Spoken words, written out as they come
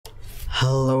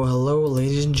Hello,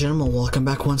 ladies and gentlemen, welcome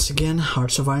back once again,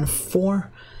 Hearts of Iron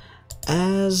 4,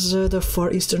 as the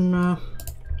Far Eastern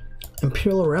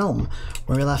Imperial Realm,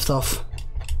 where we left off.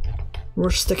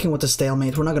 We're sticking with the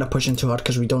stalemate. We're not going to push into it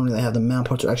because we don't really have the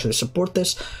manpower to actually support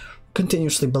this.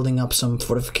 Continuously building up some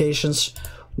fortifications,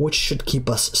 which should keep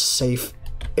us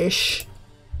safe-ish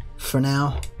for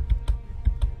now.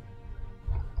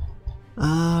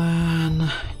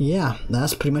 And yeah,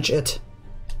 that's pretty much it.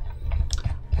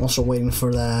 Also waiting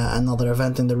for another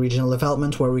event in the regional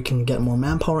development where we can get more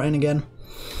manpower in again.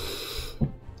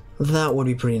 That would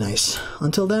be pretty nice.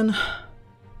 Until then,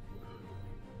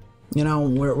 you know,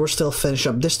 we're still finish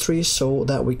up this tree so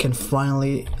that we can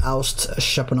finally oust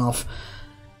Shepanov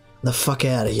the fuck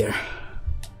out of here.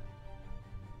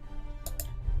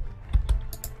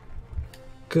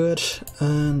 Good,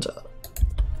 and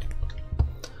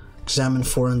examine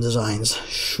foreign designs.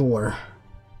 Sure.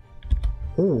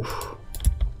 Ooh.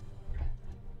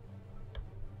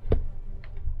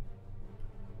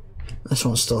 This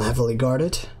one's still heavily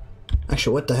guarded.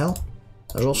 Actually, what the hell?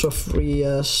 There's also a free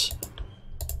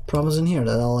province in here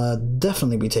that I'll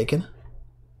definitely be taking.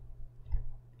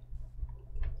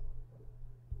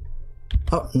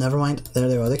 Oh, never mind. There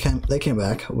they are. They came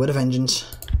back with a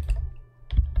vengeance.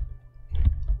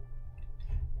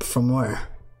 From where?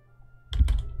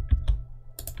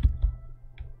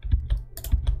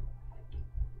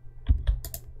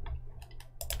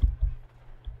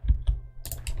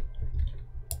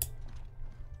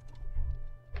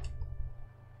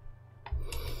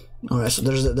 Alright, so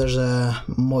there's a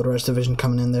motorized division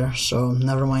coming in there, so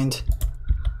never mind.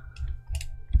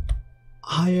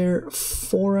 Hire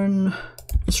foreign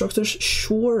instructors?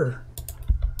 Sure.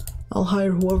 I'll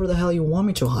hire whoever the hell you want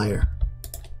me to hire.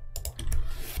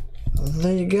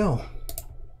 There you go.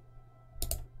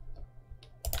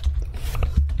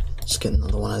 Let's get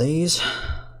another one of these.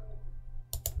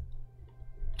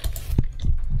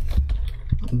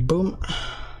 Boom.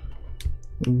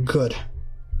 Good.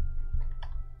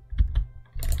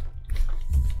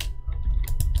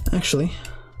 Actually,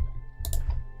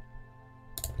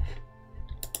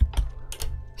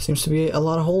 seems to be a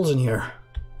lot of holes in here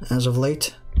as of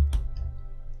late.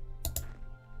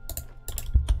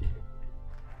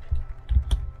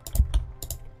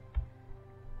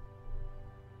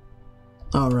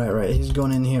 Oh, right, he's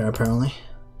going in here apparently.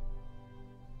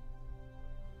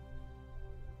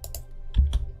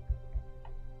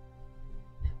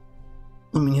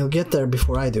 I mean, he'll get there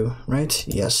before I do, right?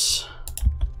 Yes.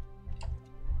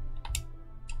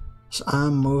 So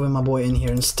I'm moving my boy in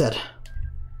here instead.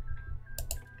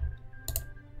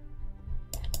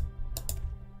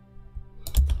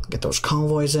 Get those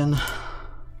convoys in.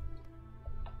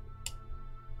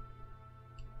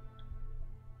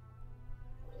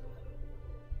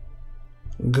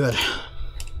 Good.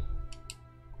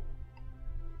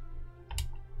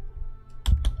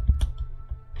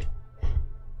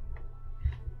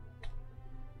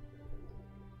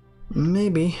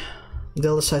 Maybe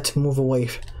they'll decide to move away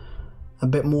a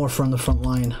bit more from the front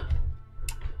line.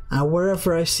 And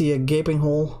wherever I see a gaping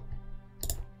hole,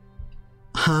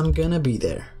 I'm gonna be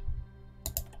there.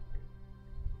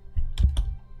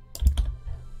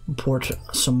 Import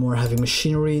some more heavy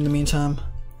machinery in the meantime.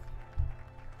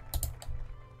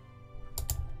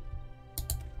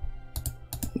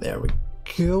 There we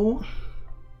go.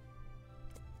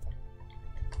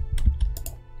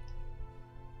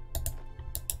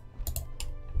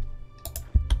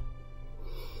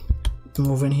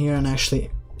 Move in here and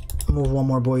actually move one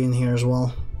more boy in here as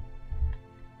well.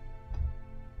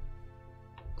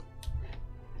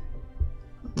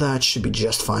 That should be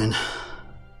just fine.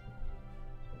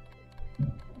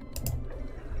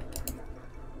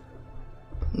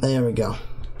 There we go.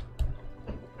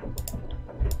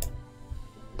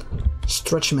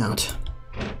 Stretch him out.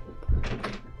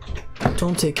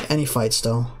 Don't take any fights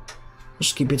though.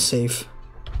 Just keep it safe.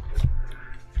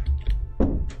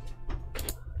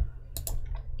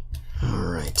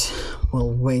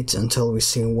 We'll wait until we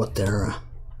see what they're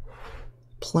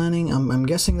planning. I'm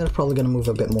guessing they're probably gonna move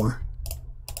a bit more.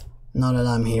 Now that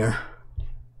I'm here.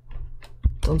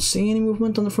 Don't see any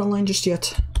movement on the front line just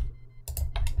yet.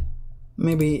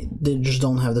 Maybe they just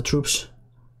don't have the troops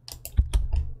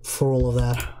for all of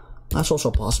that. That's also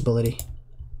a possibility.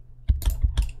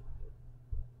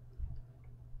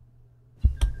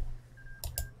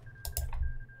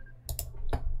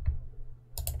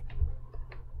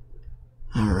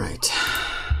 Alright.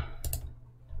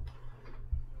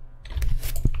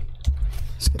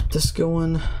 Let's get this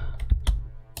going.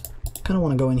 Kinda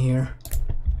wanna go in here.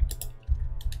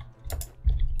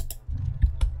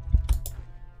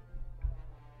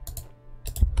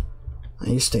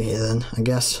 You stay here then, I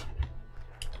guess.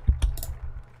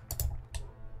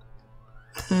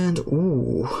 And,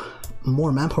 ooh,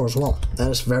 more manpower as well.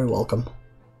 That is very welcome.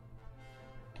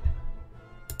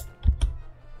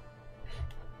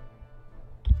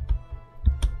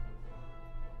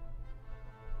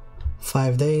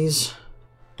 Five days.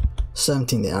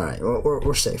 17 days. Alright,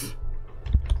 we're safe.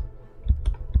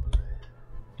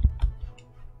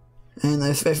 And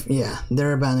if yeah,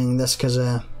 they're abandoning this because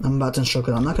I'm about to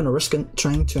encircle them. I'm not going to risk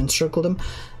trying to encircle them.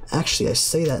 Actually, I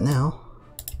say that now.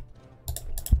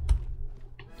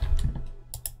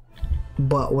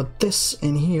 But with this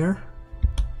in here,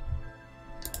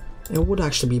 it would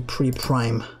actually be pretty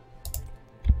prime.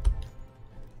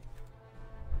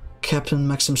 Captain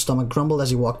Maxim's stomach grumbled as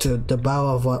he walked to the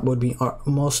bow of what would be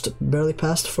most barely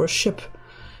passed for a ship.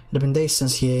 It had been days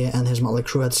since he and his motley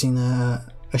crew had seen a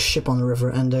ship on the river,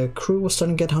 and the crew was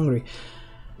starting to get hungry.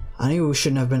 I knew we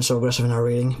shouldn't have been so aggressive in our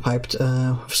raiding, piped.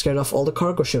 We've scared off all the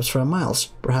cargo ships for miles.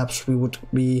 Perhaps we would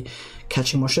be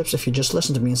catching more ships if you just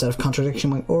listened to me instead of contradicting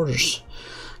my orders.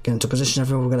 Get into position,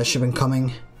 everyone, we've got a ship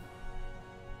incoming.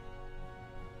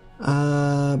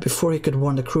 Before he could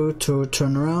warn the crew to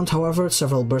turn around, however,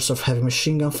 several bursts of heavy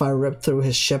machine gun fire ripped through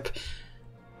his ship.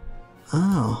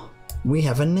 Oh, we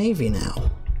have a navy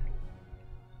now.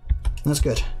 That's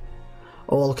good.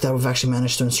 Oh, look at that, we've actually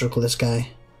managed to encircle this guy.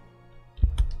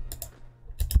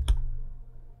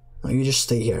 No, you just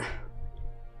stay here.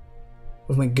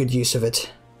 We've made good use of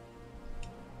it.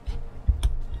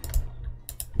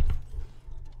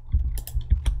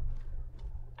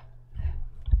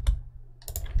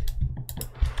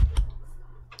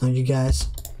 Now you guys,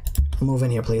 move in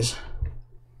here, please.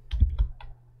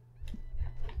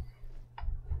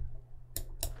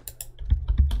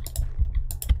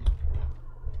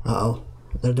 Uh-oh.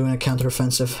 They're doing a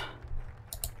counteroffensive,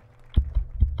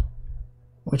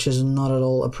 which is not at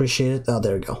all appreciated. Oh,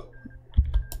 there we go.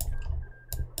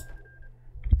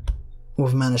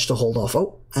 We've managed to hold off.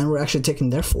 Oh, and we're actually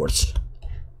taking their forts.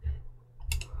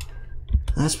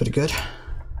 That's pretty good.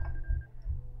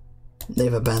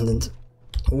 They've abandoned.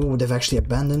 Oh, they've actually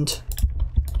abandoned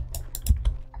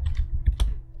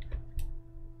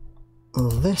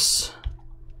this.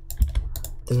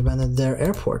 They've abandoned their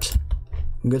airport.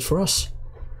 Good for us.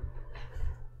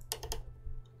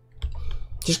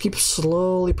 Just keep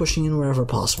slowly pushing in wherever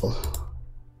possible.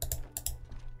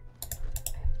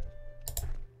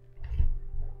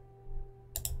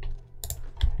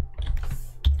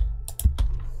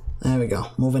 There we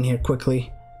go. Move in here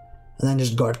quickly, and then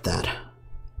just guard that.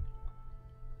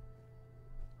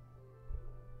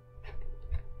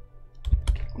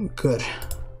 Good.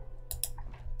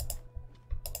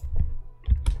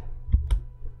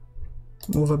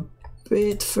 Move a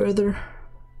bit further.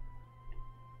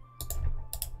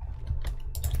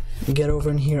 Get over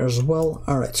in here as well.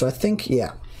 Alright, so I think,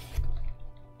 yeah.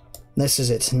 This is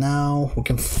it. Now we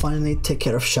can finally take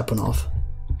care of Shapunov.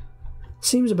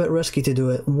 Seems a bit risky to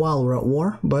do it while we're at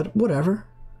war, but whatever.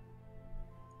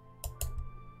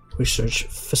 Research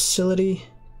facility.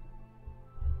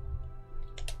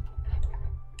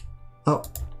 Oh,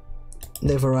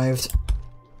 they've arrived.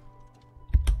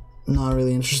 Not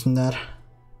really interested in that.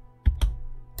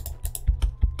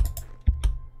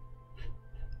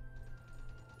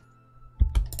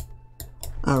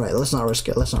 Alright, let's not risk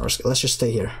it, let's just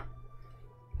stay here.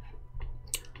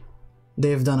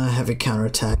 They've done a heavy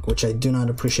counterattack, which I do not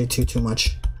appreciate too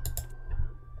much.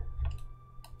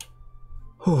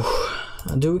 Whew.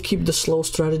 Do we keep the slow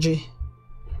strategy?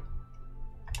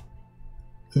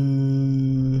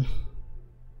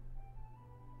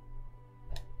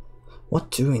 What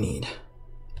do we need?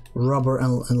 Rubber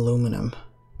and aluminum.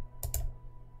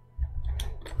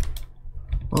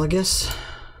 Well, I guess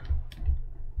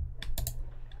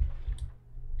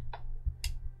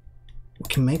we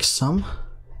can make some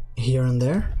here and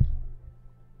there.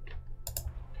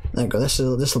 There you go. This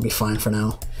will be fine for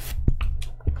now,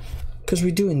 because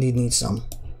we do indeed need some.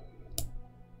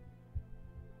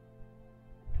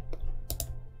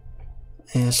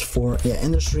 As for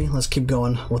industry, let's keep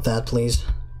going with that, please.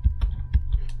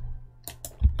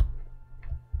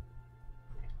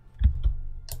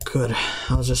 Good.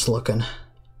 I was just looking.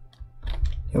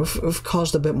 We've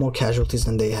caused a bit more casualties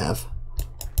than they have.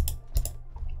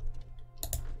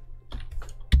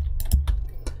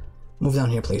 Move down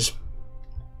here, please.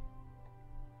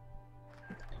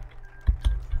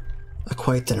 A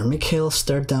quiet dinner. Mikhail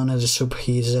stared down at the soup,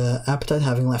 his appetite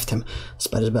having left him.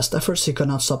 Despite his best efforts, he could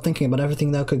not stop thinking about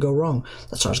everything that could go wrong.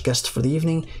 The Tsar's guest for the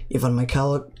evening, Ivan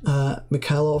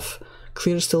Mikhailov,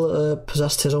 clearly still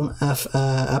possessed his own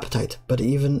appetite, but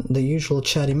even the usual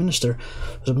chatty minister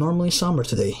was abnormally somber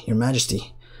today. Your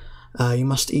Majesty, You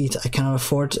must eat. I cannot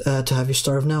afford to have you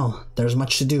starve now. There's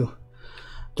much to do.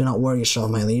 Do not worry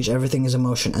yourself, my liege. Everything is in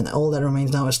motion, and all that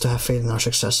remains now is to have faith in our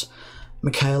success.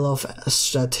 Mikhail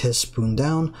set his spoon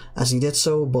down. As he did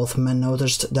so, both men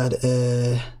noticed that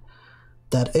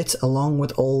it, along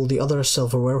with all the other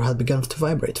silverware, had begun to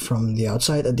vibrate. From the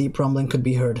outside, a deep rumbling could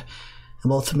be heard, and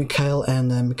both Mikhail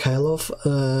and Mikhailov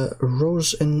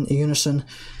rose in unison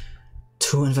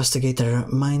to investigate, their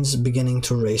minds beginning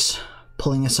to race.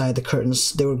 Pulling aside the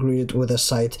curtains, they were greeted with a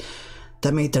sight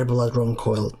that made their blood run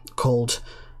cold.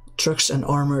 Trucks and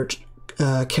armored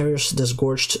carriers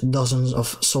disgorged dozens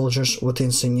of soldiers with the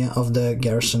insignia of the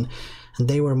garrison, and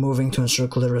they were moving to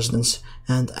encircle the residence.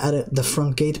 And at the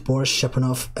front gate, Boris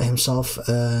Shepanov himself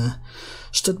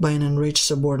stood by. An enraged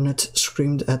subordinate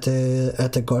screamed at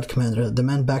the guard commander. The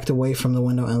men backed away from the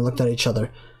window and looked at each other.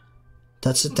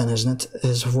 That's it then, isn't it?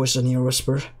 His voice a near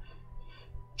whisper.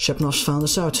 Shepanov's found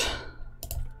us out.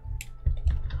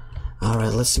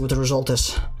 Alright, let's see what the result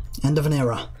is. End of an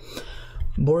era.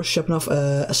 Boris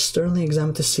Shepanov sternly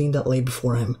examined the scene that lay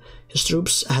before him. His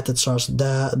troops had the Tsar's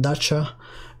dacha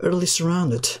early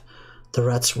surrounded. The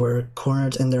rats were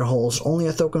cornered in their holes. Only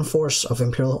a token force of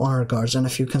Imperial honor guards and a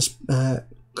few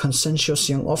conscientious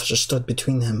young officers stood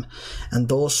between him and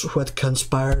those who had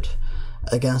conspired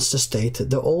against the state.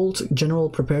 The old general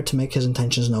prepared to make his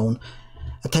intentions known.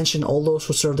 Attention, all those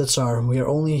who serve the Tsar. We are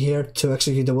only here to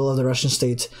execute the will of the Russian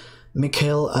state.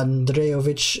 Mikhail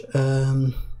Andreevich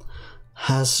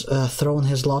has thrown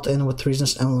his lot in with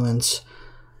treasonous elements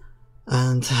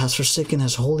and has forsaken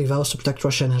his holy vows to protect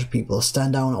Russia and her people.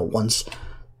 Stand down at once.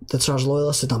 The Tsar's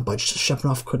loyalists did not budge.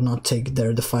 Shepanov could not take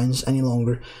their defiance any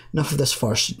longer. Enough of this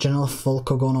farce. General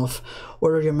Volkogonov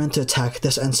ordered your men to attack.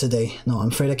 This ends today. No, I'm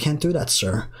afraid I can't do that,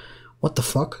 sir. What the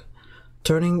fuck?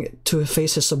 Turning to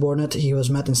face his subordinate, he was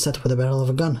met instead with the barrel of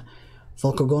a gun.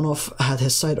 Volkogonov had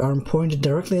his sidearm pointed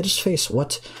directly at his face.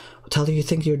 What hell do you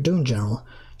think you're doing, General?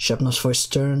 Shepanov's voice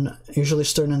stern, usually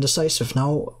stern and decisive,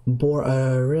 now bore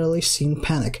a rarely seen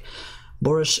panic.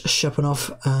 Boris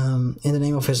Shepanov, in the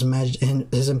name of his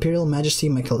Imperial Majesty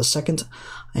Mikhail II,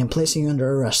 I am placing you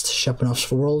under arrest.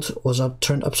 Shepanov's world was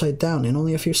turned upside down in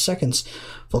only a few seconds.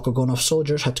 Volkogonov's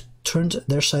soldiers had turned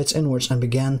their sights inwards and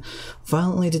began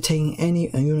violently detaining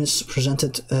any units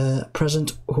present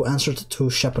who answered to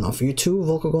Shepanov. You too,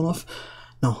 Volkogonov?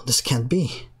 No, this can't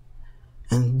be.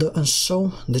 And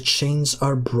so the chains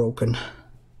are broken.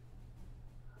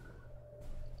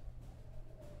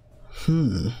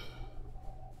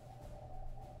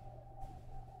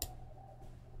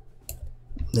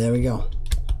 There we go.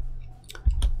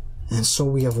 And so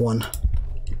we have won.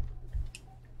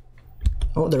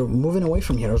 Oh, they're moving away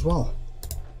from here as well.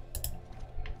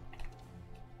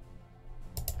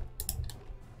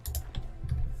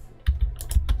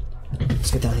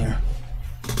 Let's get down here.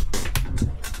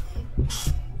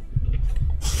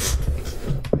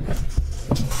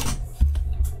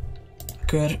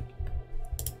 Good.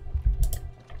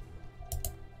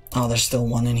 Oh, there's still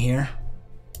one in here.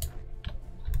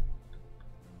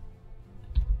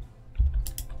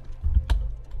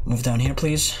 Move down here,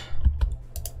 please.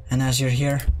 And as you're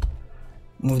here,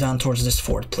 move down towards this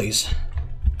fort, please.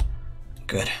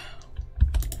 Good.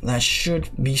 That should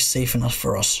be safe enough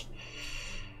for us.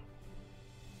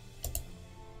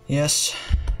 Yes.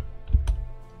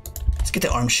 Let's get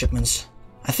the arms shipments.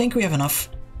 I think we have enough.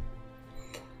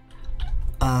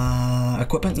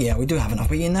 Equipment? Yeah, we do have enough,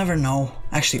 but you never know.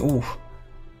 Actually, ooh.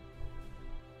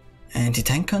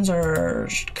 Anti-tank guns are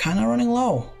kind of running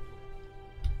low.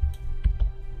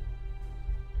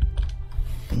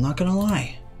 I'm not gonna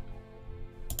lie.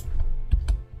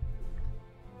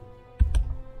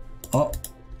 Oh,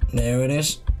 there it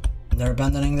is. They're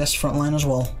abandoning this front line as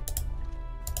well.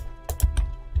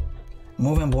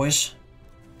 Move in, boys.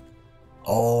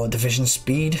 Oh, division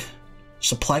speed,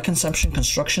 supply consumption,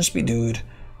 construction speed, dude.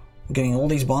 We're getting all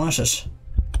these bonuses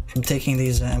from taking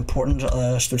these important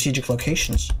strategic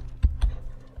locations.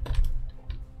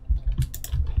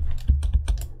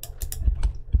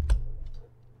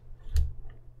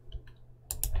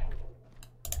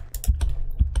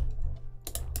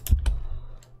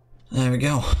 There we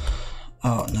go.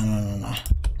 Oh, no.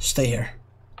 Stay here.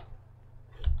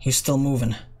 He's still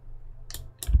moving.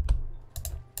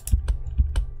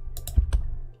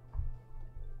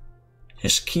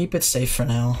 Just keep it safe for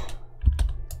now.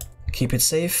 Keep it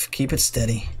safe, keep it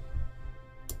steady.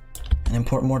 And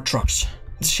import more trucks.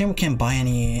 It's a shame we can't buy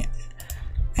any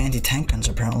anti-tank guns,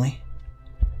 apparently.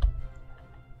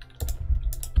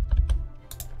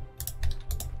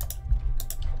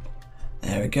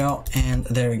 There we go, and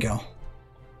there we go.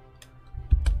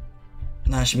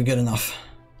 That should be good enough.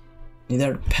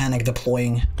 They're panic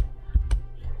deploying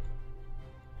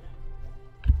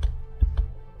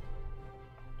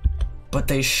but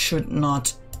they should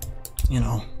not, you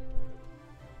know,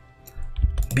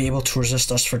 be able to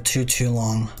resist us for too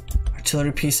long.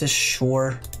 Artillery pieces,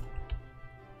 sure.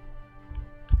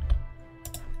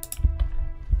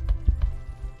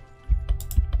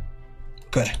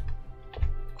 Good.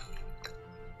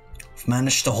 We've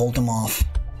managed to hold them off.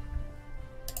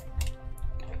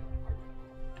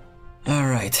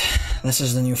 Alright, this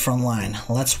is the new front line.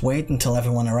 Let's wait until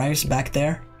everyone arrives back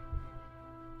there.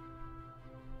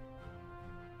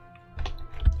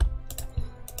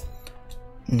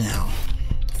 Now,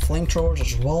 flamethrowers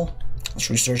as well. Let's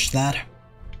research that.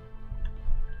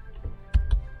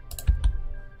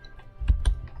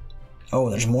 Oh,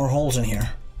 there's more holes in here.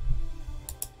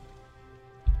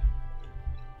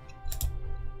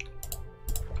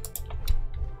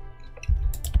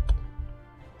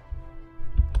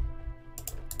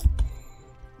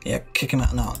 Yeah, kick him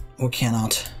out. No, we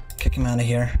cannot. Kick him out of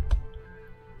here.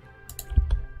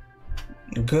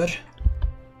 Good.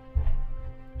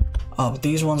 Oh, but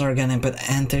these ones are getting a bit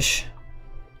antish.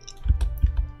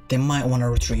 They might want to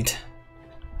retreat.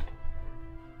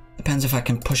 Depends if I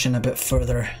can push in a bit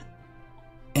further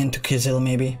into Kizil,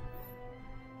 maybe.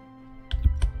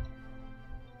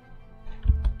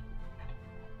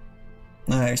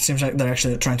 It seems like they're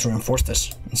actually trying to reinforce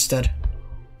this instead.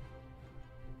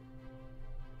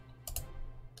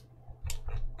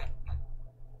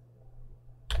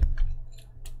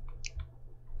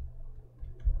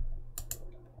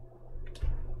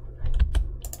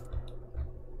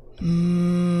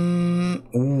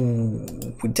 Ooh,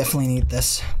 we definitely need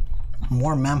this.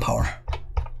 More manpower.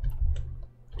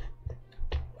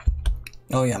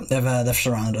 Oh yeah, they've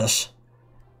surrounded us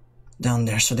down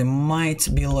there, so they might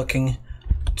be looking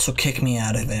to kick me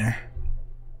out of there.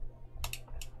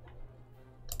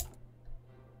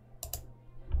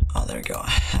 Oh, there we go.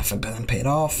 $500 million paid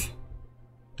off.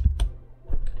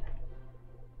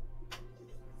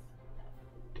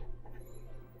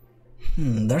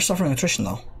 They're suffering attrition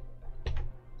though.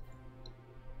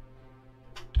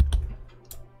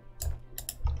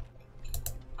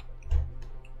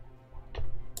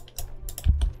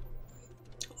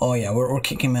 Oh yeah, we're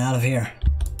kicking him out of here.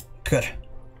 Good.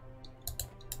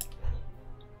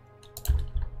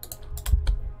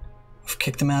 We've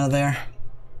kicked him out of there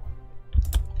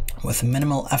with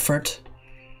minimal effort.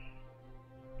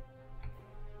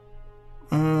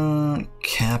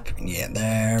 Cap. Yeah,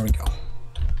 there we go.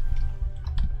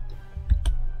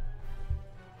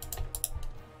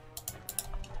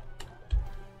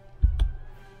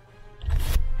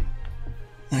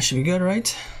 That should be good,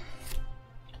 right?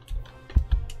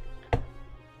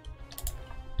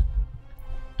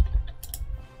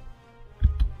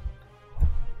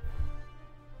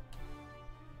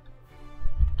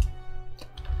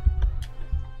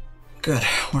 Good,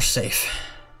 we're safe.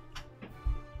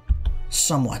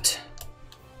 Somewhat.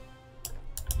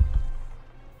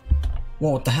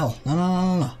 Whoa, what the hell?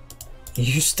 No.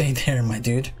 You stay there, my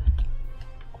dude.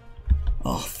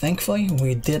 Oh, thankfully,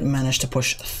 we did manage to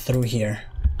push through here.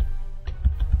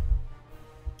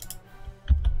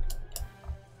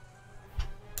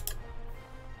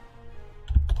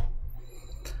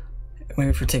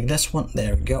 Maybe if we take this one,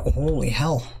 there we go. Holy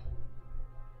hell.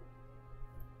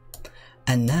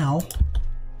 And now,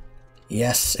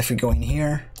 yes, if we go in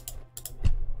here,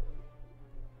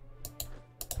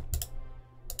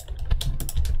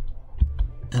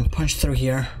 and punch through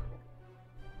here,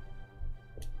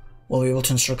 we'll be able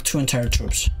to instruct 2 entire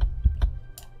troops.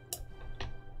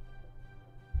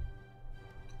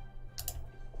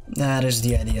 That is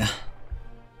the idea.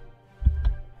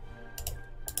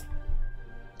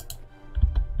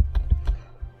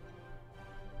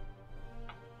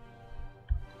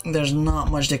 There's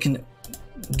not much they can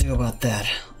do about that.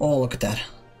 Oh, look at that.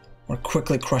 We're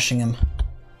quickly crushing him.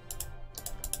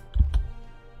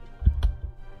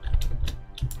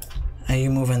 And you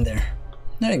move in there.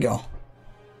 There you go.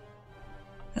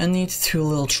 I need 2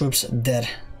 little troops dead.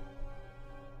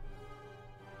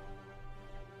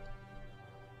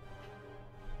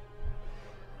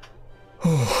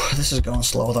 Whew, this is going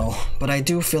slow though, but I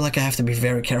do feel like I have to be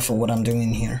very careful what I'm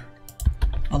doing here.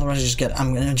 Otherwise,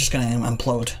 I'm just gonna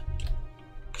implode.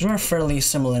 Because we're fairly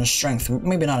similar in strength.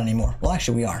 Maybe not anymore. Well,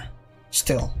 actually, we are.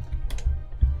 Still.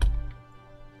 I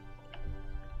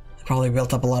probably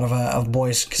built up a lot of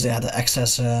boys because they had the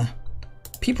excess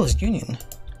People's Union.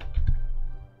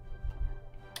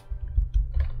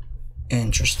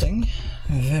 Interesting.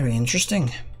 Very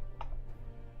interesting.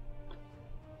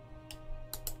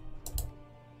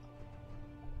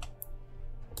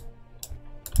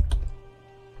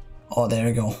 Oh, there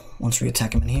we go. Once we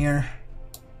attack him in here.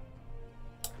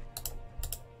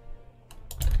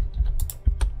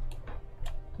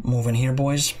 Move in here,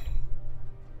 boys.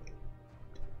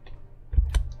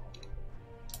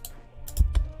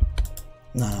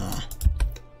 No.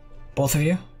 Both of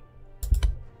you?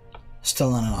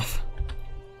 Still not enough.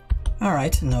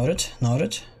 Alright, noted,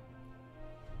 noted.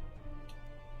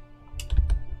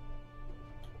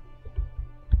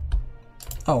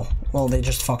 Oh, well, they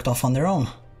just fucked off on their own,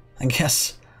 I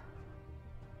guess.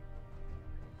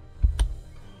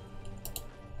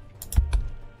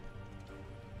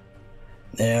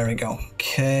 There we go.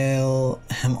 Kill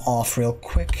him off real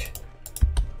quick.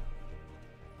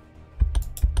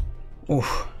 Ooh,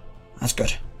 that's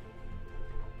good.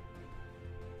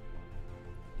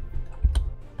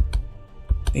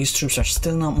 These troops are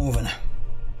still not moving.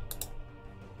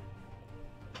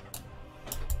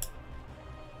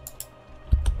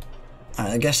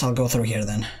 Alright, I guess I'll go through here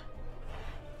then.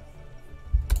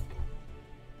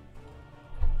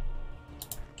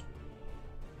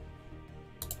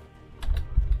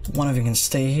 One of you can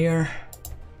stay here.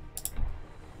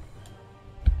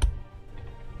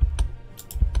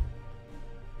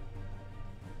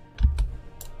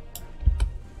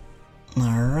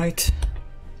 Alright.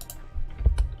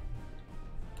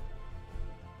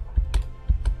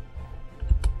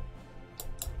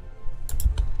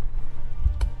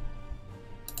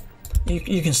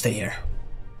 You can stay here.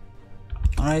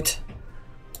 Alright.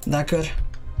 That good?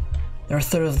 They're a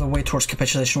third of the way towards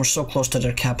capitulation. We're so close to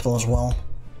their capital as well.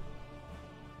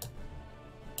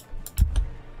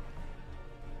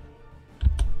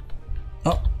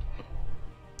 Oh.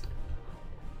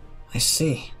 I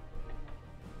see.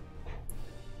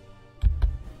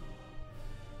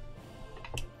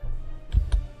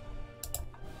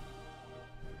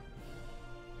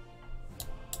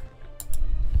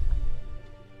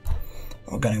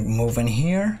 We're gonna move in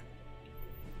here.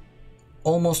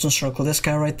 Almost encircle this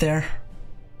guy right there.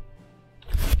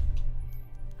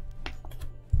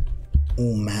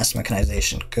 Ooh, mass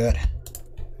mechanization. Good.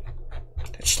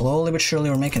 Slowly but surely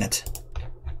we're making it.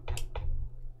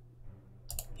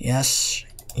 Yes,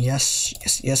 yes,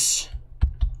 yes, yes.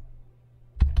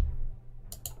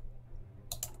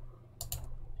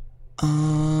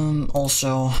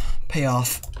 Also, pay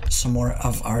off some more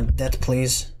of our debt,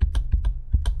 please.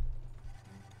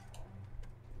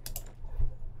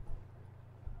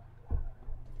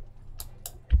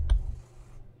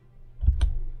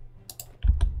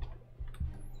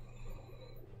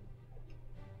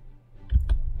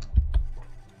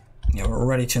 Yeah, we're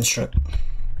ready to instruct.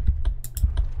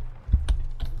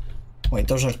 Wait,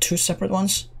 those are two separate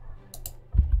ones?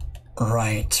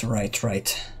 Right, right,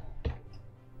 right.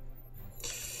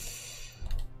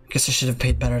 Guess I should have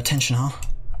paid better attention, huh?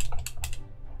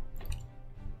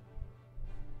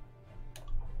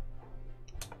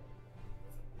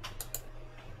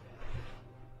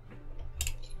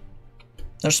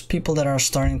 There's people that are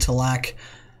starting to lack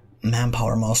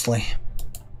manpower mostly.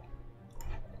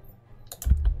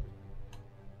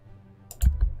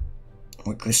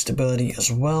 Weekly stability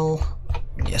as well.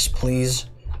 Yes, please.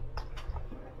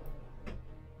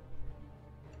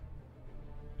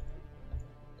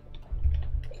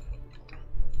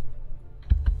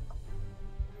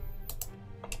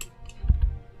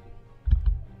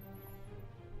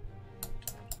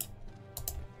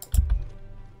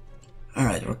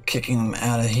 Alright, we're kicking them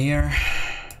out of here.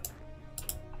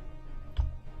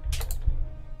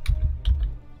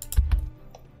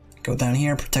 Go down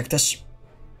here, protect this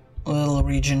little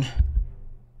region.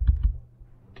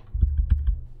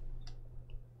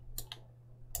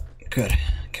 Good.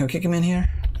 Can we kick him in here?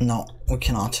 No, we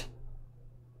cannot.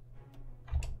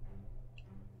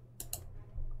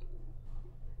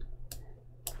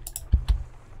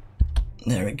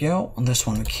 There we go. On this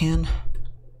one we can.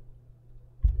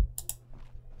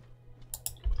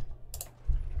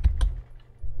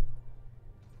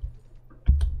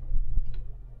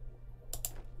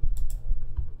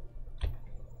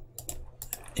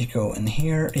 You go in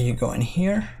here, you go in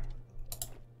here.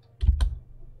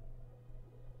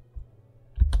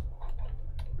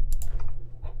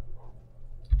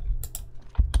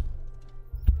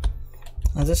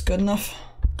 Is this good enough?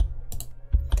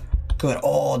 Good.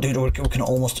 Oh, dude, we can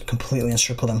almost completely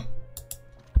encircle them.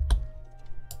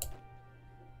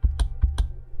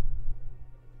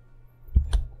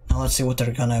 Now let's see what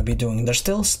they're gonna be doing. They're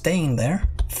still staying there,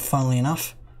 funnily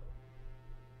enough.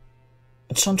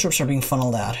 But some troops are being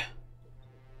funneled out.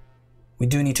 We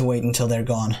do need to wait until they're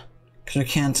gone. Because we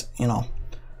can't, you know,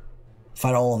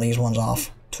 fight all of these ones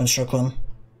off to encircle them.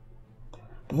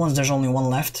 But once there's only one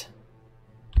left,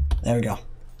 there we go.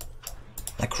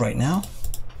 Like right now,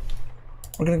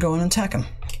 we're gonna go in and attack him.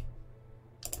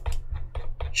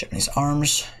 Japanese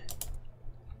arms.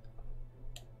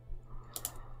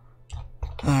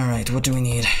 Alright, what do we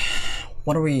need?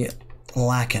 What are we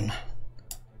lacking?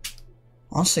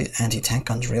 Honestly, anti-tank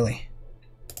guns, really.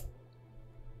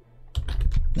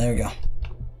 There we go.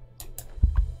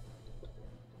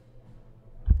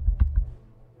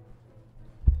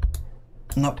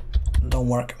 Nope, don't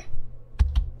work.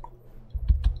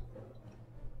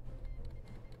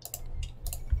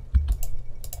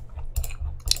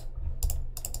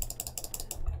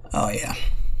 Oh yeah,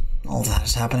 all that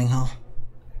is happening, huh?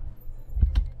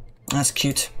 That's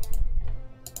cute.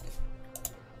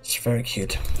 It's very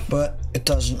cute, but it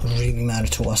doesn't really matter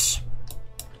to us.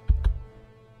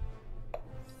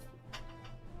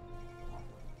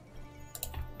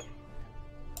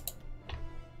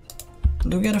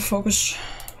 Do we get a focus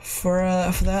for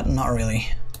that? Not really.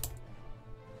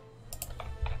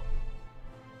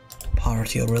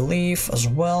 Poverty relief as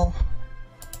well.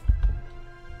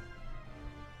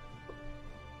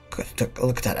 Good,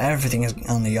 look at that, everything is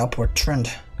on the upward trend.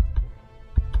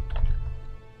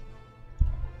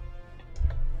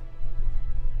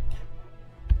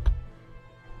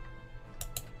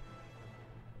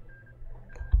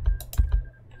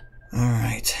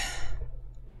 Alright.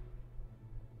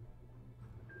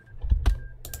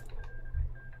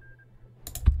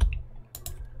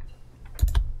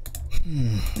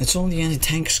 It's only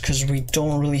anti-tanks because we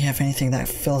don't really have anything that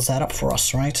fills that up for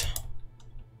us, right?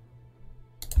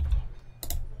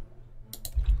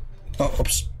 Oh,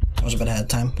 oops. That was a bit ahead of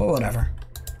time, but whatever.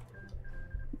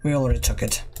 We already took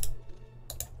it.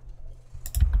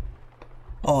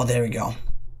 Oh, there we go.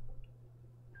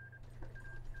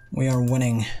 We are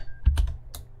winning.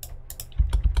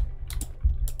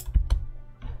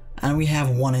 And we have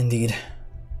one indeed.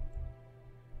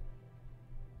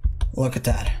 Look at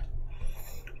that.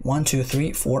 1, 2,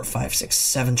 3, 4, 5, 6,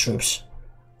 7 troops.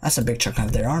 That's a big chunk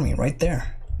of their army right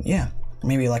there. Yeah,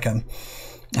 maybe like a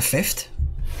fifth.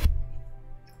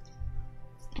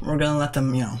 We're gonna let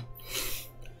them, you know,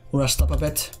 rest up a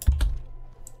bit.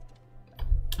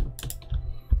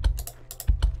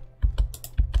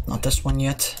 Not this one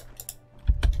yet.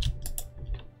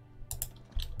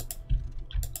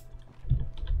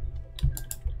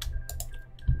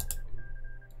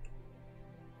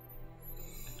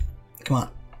 Come on.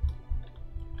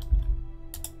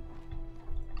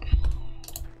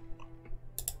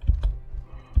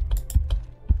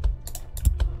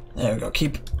 There we go.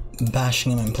 Keep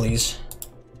bashing him in, please.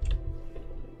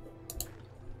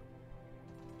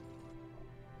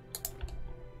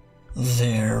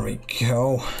 There we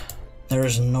go. There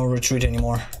is no retreat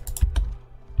anymore.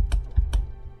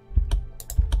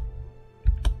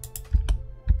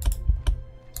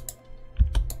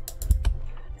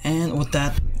 And with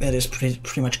that, it is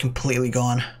pretty much completely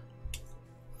gone.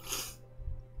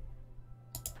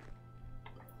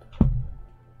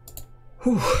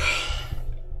 Whew.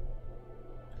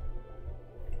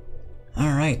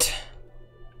 All right.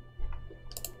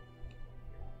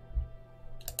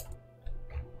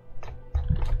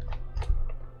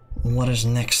 What is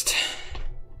next?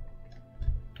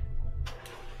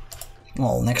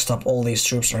 Well, next up, all these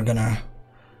troops are gonna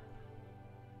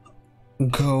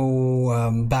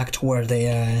go back to where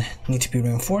they need to be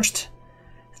reinforced.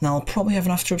 And I'll probably have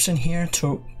enough troops in here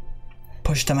to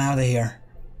push them out of here.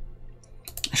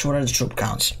 Actually, what are the troop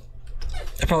counts?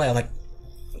 I probably have like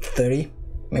 30,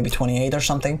 maybe 28 or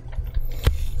something.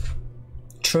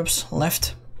 Troops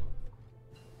left.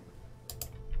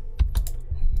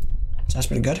 So that's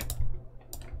pretty good.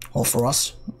 Well, for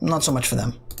us, not so much for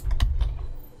them.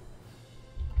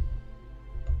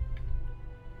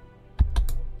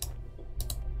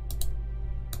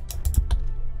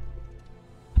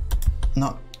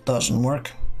 No, doesn't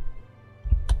work.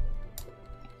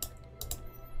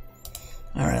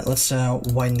 Alright, let's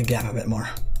widen the gap a bit more.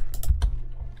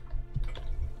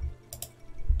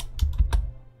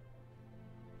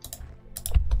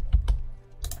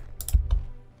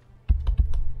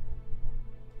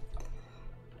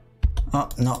 Oh,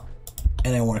 no, it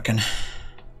ain't working. At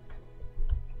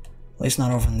least not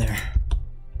over in there.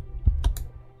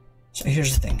 So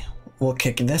here's the thing. We'll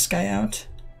kick this guy out.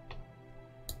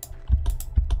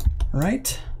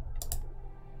 Right?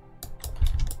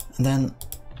 And then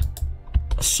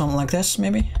something like this,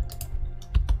 maybe?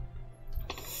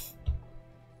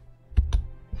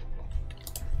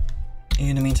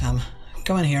 In the meantime,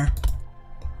 come in here.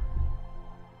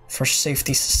 For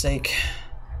safety's sake.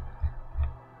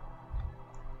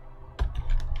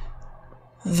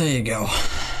 There you go.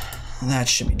 That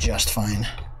should be just fine.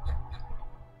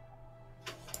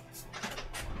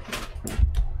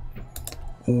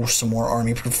 Ooh, some more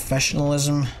army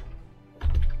professionalism.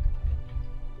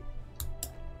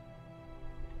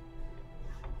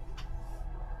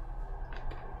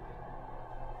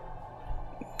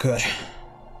 Good.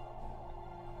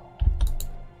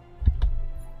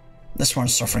 This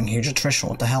one's suffering huge attrition,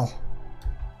 what the hell?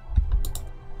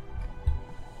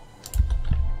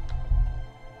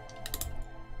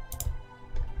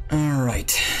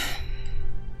 Alright.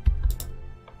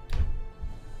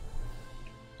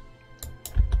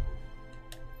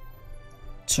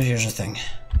 So here's the thing.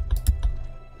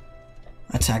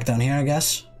 Attack down here, I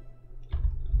guess.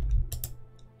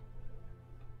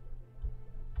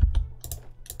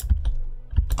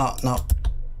 Oh, no.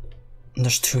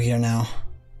 There's two here now.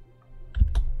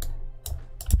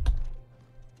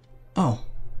 Oh.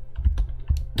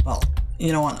 Well,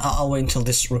 you know what? I'll wait until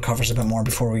this recovers a bit more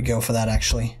before we go for that,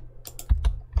 actually.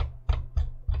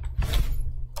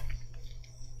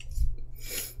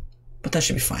 But that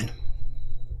should be fine.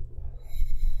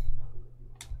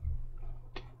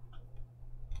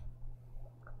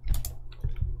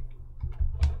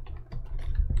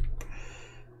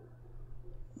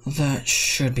 That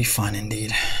should be fine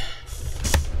indeed.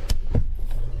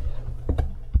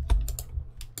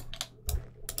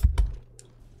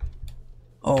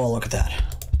 Oh, look at that.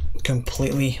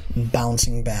 Completely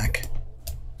bouncing back.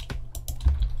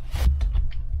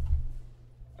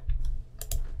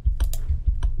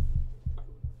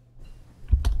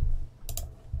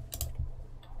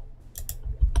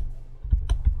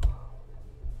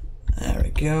 There we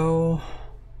go.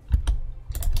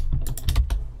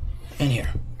 In here.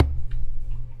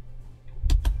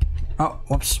 Oh,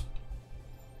 whoops.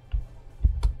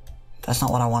 That's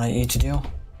not what I wanted you to do.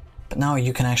 But now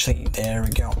you can actually... There we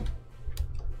go.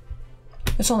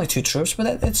 It's only 2 troops,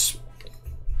 but it's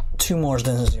 2 more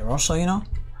than 0, so you know.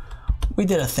 We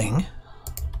did a thing.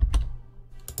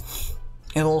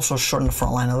 It'll also shorten the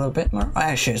front line a little bit more.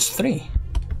 Actually, it's 3.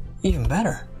 Even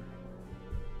better.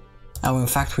 Now, in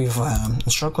fact, we've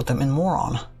encircled them in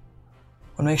Moron.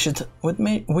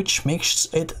 Which makes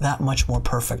it that much more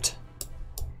perfect.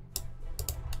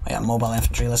 Yeah, mobile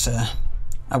infantry, let's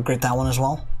upgrade that one as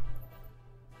well.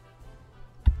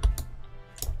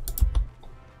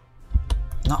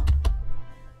 No.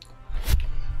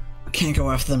 Can't go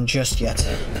after them just yet.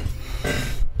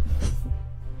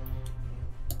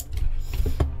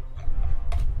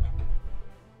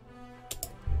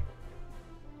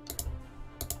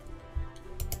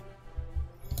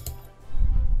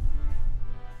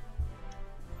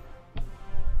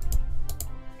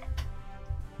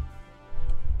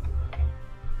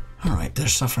 Alright, they're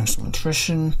suffering some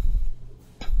attrition,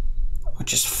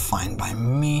 which is fine by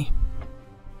me.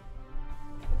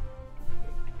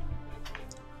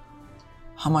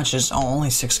 How much is... Oh, only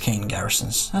 6k in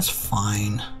garrisons. That's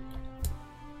fine.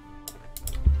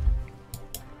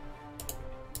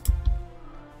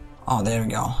 Oh, there we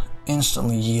go.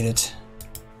 Instantly yeet it.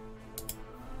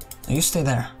 Now you stay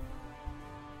there.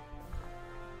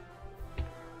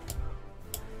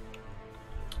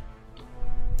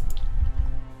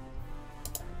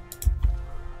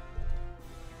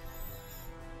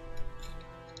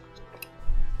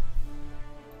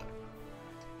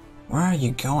 Where are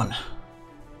you going?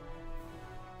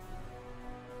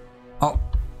 Oh,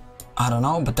 I don't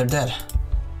know, but they're dead.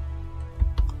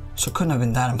 So it couldn't have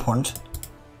been that important.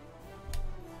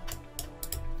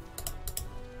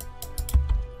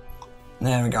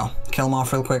 There we go. Kill them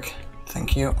off real quick.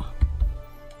 Thank you.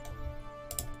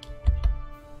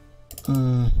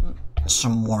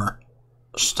 Some more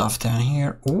stuff down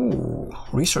here. Ooh,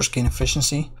 resource gain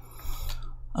efficiency.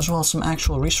 As well as some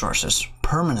actual resources.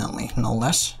 Permanently, no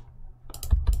less.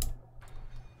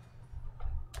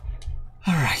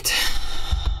 Alright.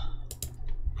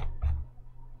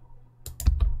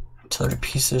 30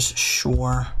 pieces,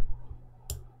 sure.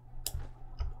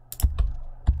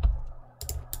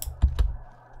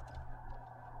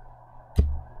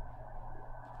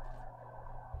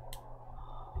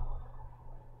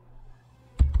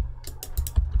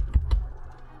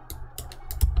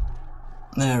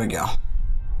 There we go.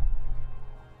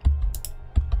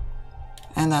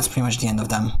 And that's pretty much the end of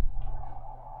them.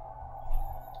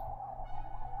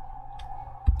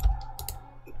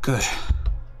 Good.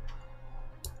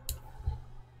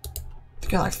 They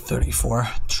got like 34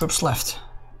 troops left.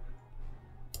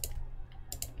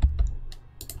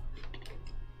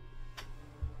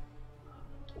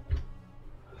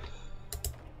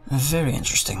 Very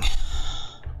interesting.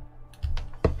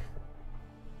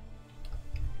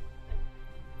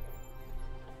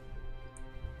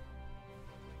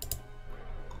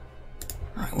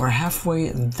 Alright, we're halfway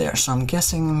there, so I'm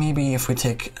guessing maybe if we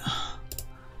take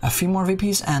a few more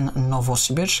VPs and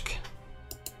Novosibirsk,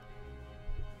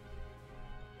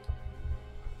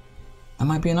 that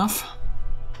might be enough.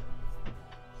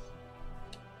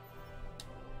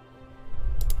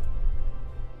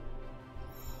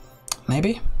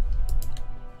 maybe?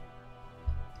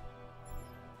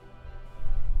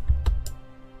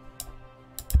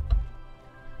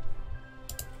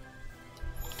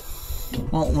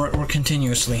 Well, we're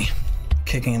continuously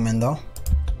kicking him in, though.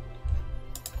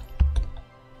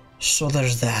 So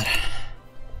there's that.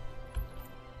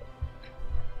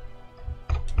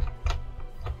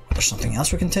 There's something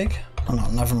else we can take? Oh no,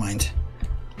 never mind.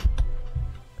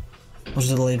 It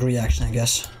was a delayed reaction, I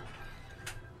guess.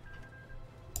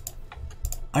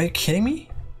 Are you kidding me?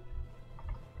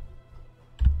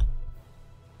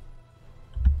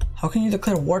 How can you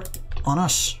declare war on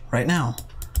us right now?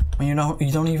 When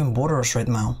you don't even border us right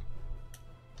now.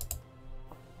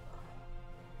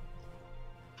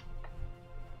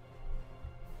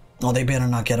 Oh, they better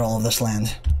not get all of this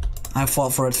land. I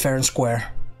fought for it fair and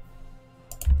square.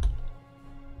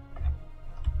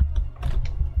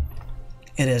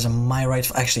 It is my right.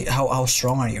 Actually, how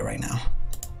strong are you right now?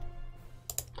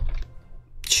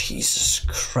 Jesus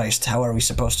Christ, how are we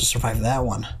supposed to survive that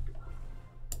one?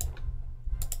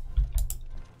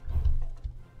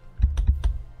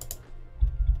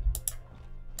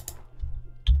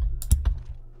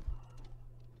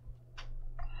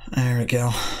 There we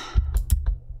go.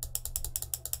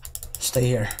 Stay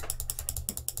here.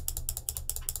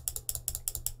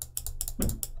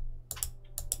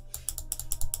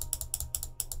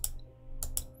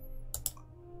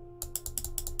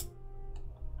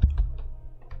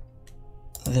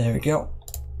 There we go.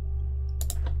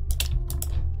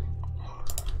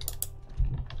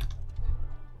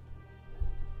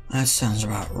 That sounds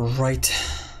about right.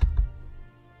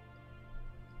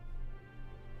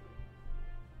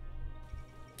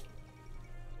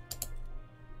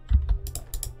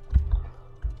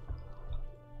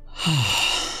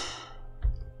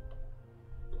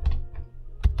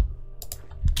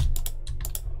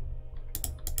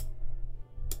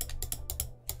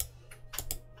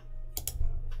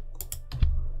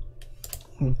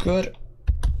 Good.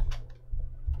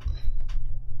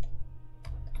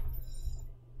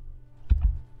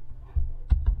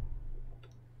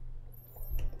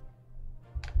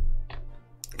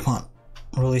 Come on,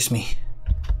 release me.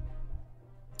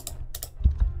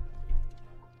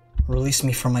 Release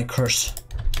me from my curse.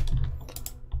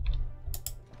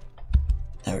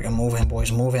 There we go, move in,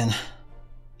 boys, move in.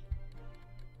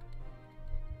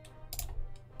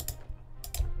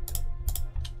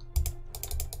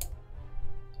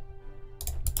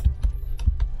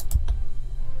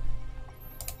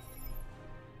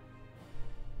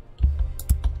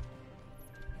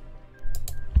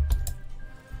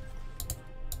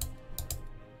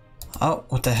 Oh,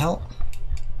 what the hell?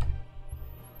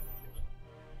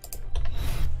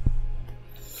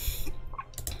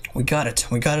 We got it.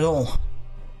 We got it all.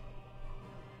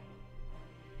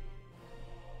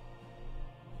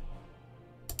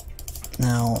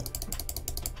 Now,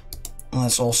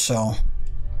 let's also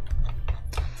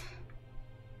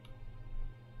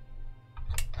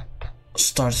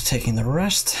start taking the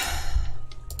rest.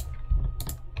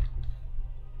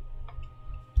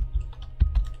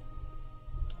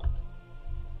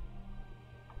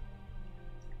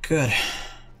 Good.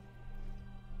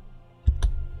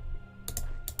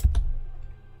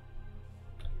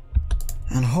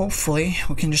 And hopefully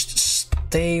we can just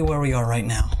stay where we are right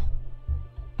now.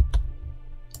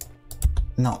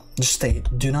 No, just stay.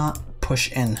 Do not push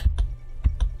in.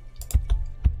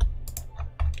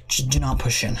 Just do not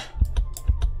push in.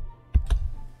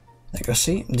 There you go,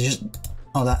 see? Just,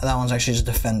 oh, that one's actually just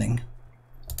defending.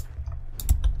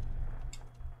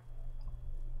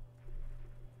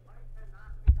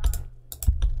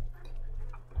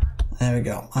 There we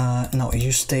go. No,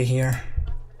 you stay here.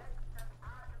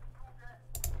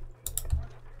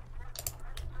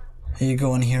 You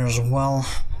go in here as well.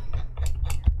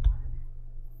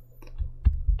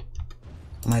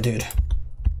 My dude.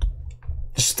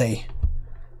 Just stay.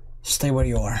 Stay where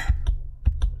you are.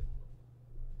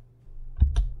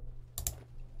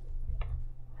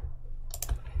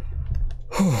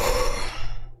 Whew.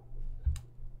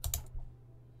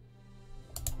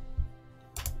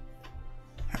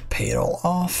 Pay it all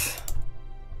off.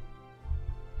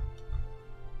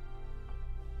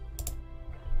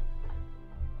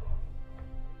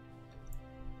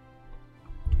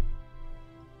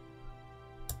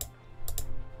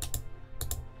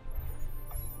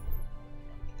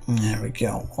 There we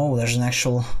go. Oh, there's an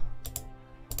actual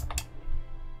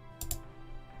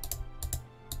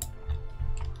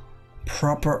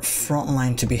proper front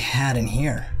line to be had in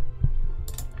here.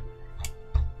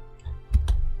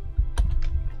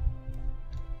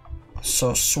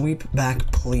 So sweep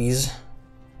back, please.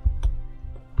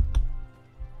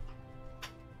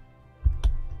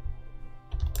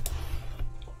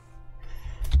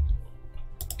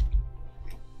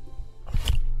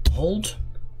 hold.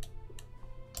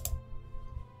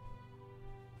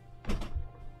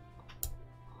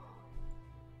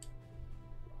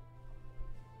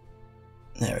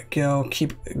 There we go.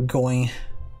 Keep going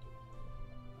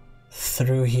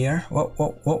through here. Whoa,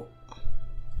 whoa, whoa.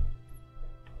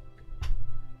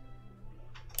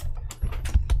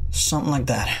 Something like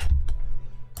that.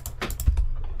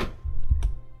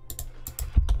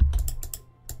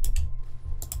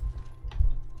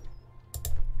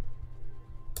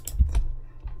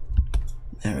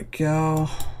 There we go.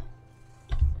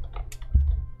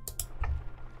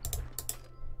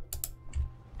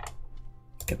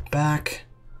 Get back.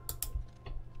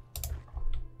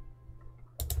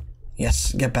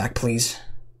 Yes, get back, please.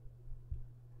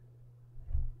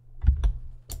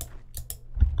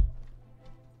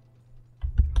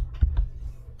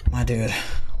 My dude,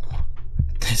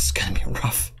 this is gonna be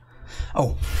rough.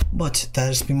 Oh, but that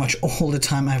is pretty much all the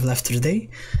time I have left for today.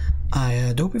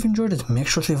 I do hope you've enjoyed it. Make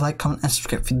sure to leave a like, comment, and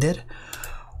subscribe if you did.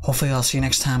 Hopefully I'll see you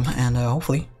next time, and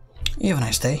hopefully you have a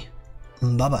nice day.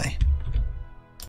 Bye-bye.